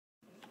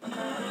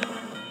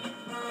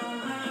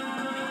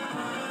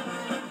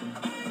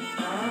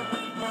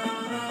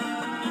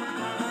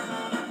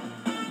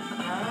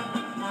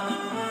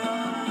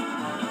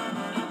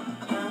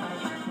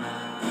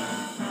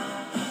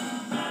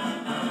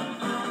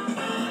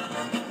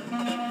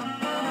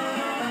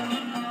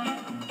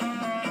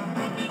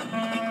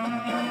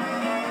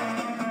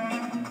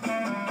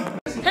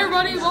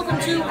everybody, welcome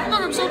to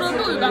another episode of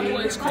Billy Bat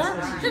Boys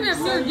Corner. Today we have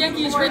New York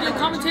Yankees radio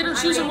commentator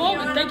Suzyn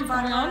Waldman. Thank you for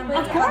coming on.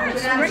 Of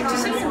course, great to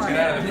see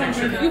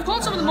you. You've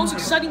called some of the most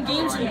exciting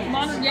games in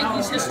modern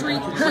Yankees history.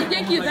 What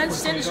Yankee event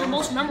stand is your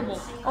most memorable?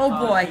 Oh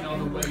boy,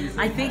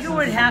 I think it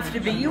would have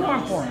to be, you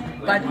weren't born,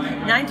 but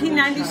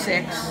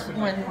 1996,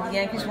 when the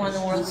Yankees won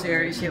the World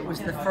Series. It was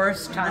the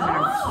first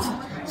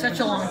time in such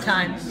a long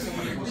time.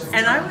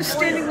 And I was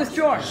standing with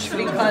George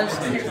because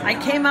I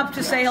came up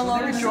to say hello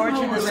to George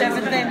in the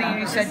 7th inning, and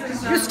he said,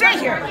 "You stay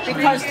here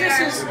because this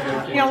is,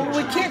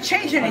 we can't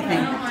change anything."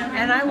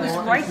 And I was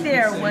right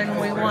there when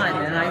we won,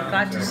 and I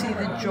got to see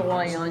the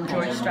joy on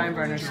George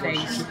Steinbrenner's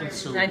face.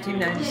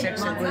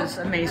 1996, it was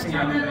amazing.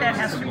 I think that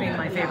has to be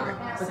my favorite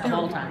the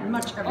whole time.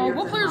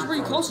 What players were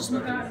you closest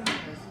with?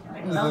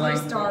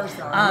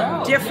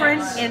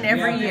 Different in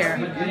every year.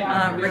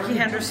 Ricky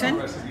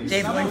Henderson,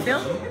 Dave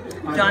Winfield,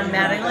 Don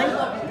Mattingly,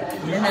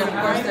 and then of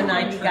course the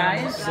 90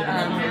 guys,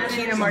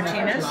 Tina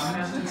Martinez,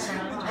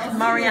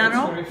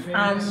 Mariano.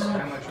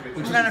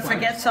 I'm going to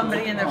forget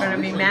somebody and they're going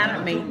to be mad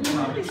at me.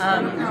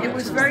 It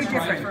was very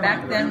different.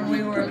 Back then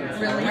we were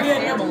really a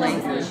family,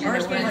 and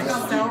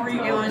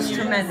it was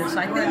tremendous.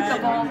 I think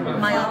of all,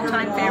 my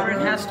all-time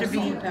favorite has to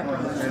be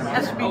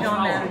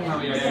Don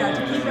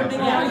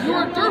Mattingly. You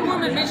are a third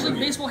woman in Major League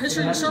Baseball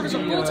history and serve as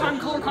a full-time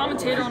color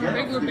commentator on a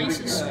regular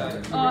basis.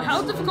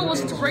 How difficult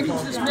was it to break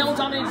into this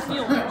male-dominated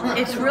field?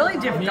 It's really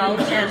difficult,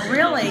 and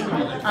really,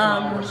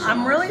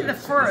 I'm really the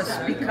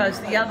first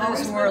because the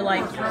others were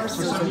like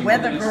the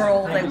weather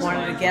girl. They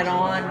wanted to get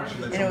on,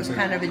 and it was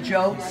kind of a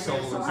joke.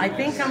 I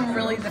think I'm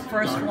really the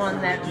first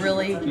one that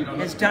really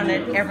has done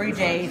it every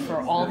day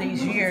for all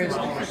these years.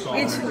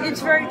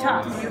 It's very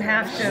tough. You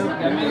have to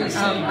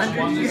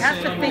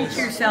think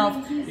to yourself,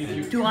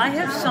 do I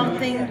have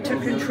something to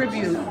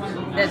contribute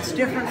that's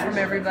different from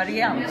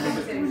everybody else?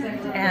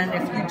 And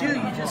if you do,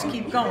 you just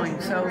keep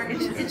going. So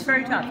it's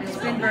very tough. It's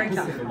been very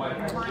tough.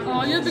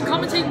 You've been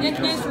commentating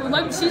Yankee games for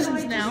 11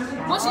 seasons now.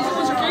 What season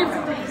was your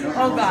favorite?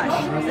 Oh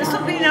gosh, this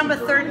will be number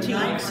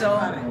 13. So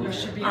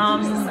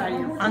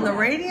on the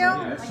radio,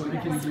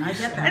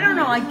 I don't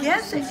know. I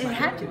guess it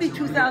had to be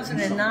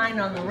 2009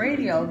 on the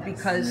radio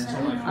because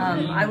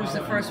I was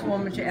the first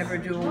woman to ever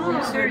do a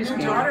World Series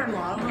game,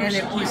 and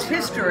it was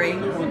history,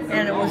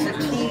 and it was a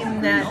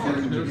team that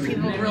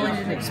people really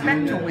didn't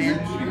expect to win.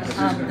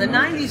 The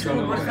 90s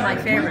group was my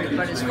favorite,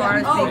 but as far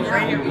as being a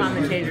radio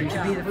commentator,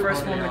 to be the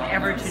first woman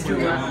ever to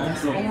do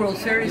a World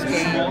Series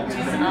game,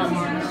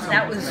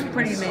 that was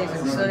pretty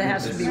amazing. So that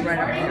has to be right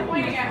up there.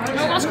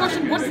 Last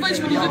question: what advice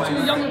would you give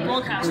to a younger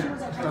broadcaster?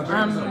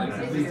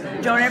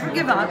 Don't ever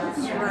give up,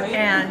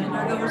 and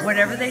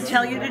whatever they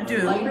tell you to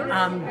do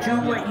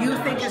what you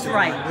think is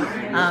right.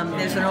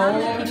 There's an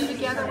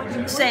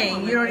old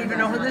saying, you don't even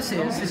know who this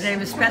is. His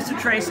name is Spencer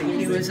Tracy.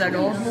 He was an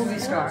old movie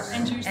star,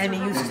 and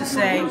he used to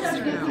say,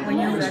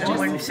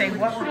 when you say,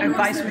 what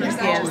advice would you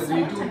give?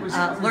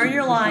 Learn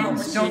your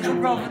lines, don't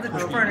trip over the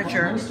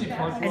furniture,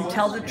 and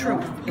tell the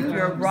truth. If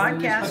you're a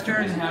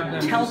broadcaster,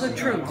 tell the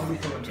truth.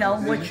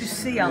 Tell what you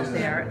see out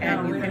there,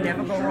 and you can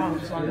never go wrong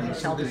as long as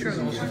you tell the truth.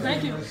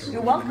 Thank you.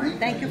 You're welcome.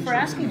 Thank you for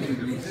asking me.